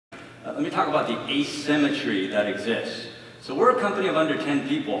Let me talk about the asymmetry that exists. So we're a company of under 10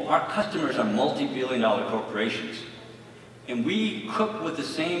 people. Our customers are multi-billion-dollar corporations. And we cook with the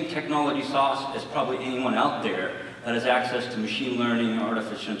same technology sauce as probably anyone out there that has access to machine learning or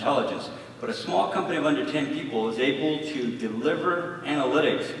artificial intelligence. But a small company of under 10 people is able to deliver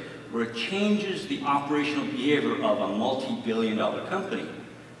analytics where it changes the operational behavior of a multi-billion-dollar company.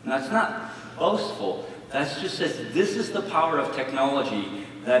 And that's not boastful. That's just says this is the power of technology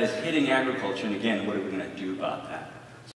that is hitting agriculture. And again, what are we going to do about that?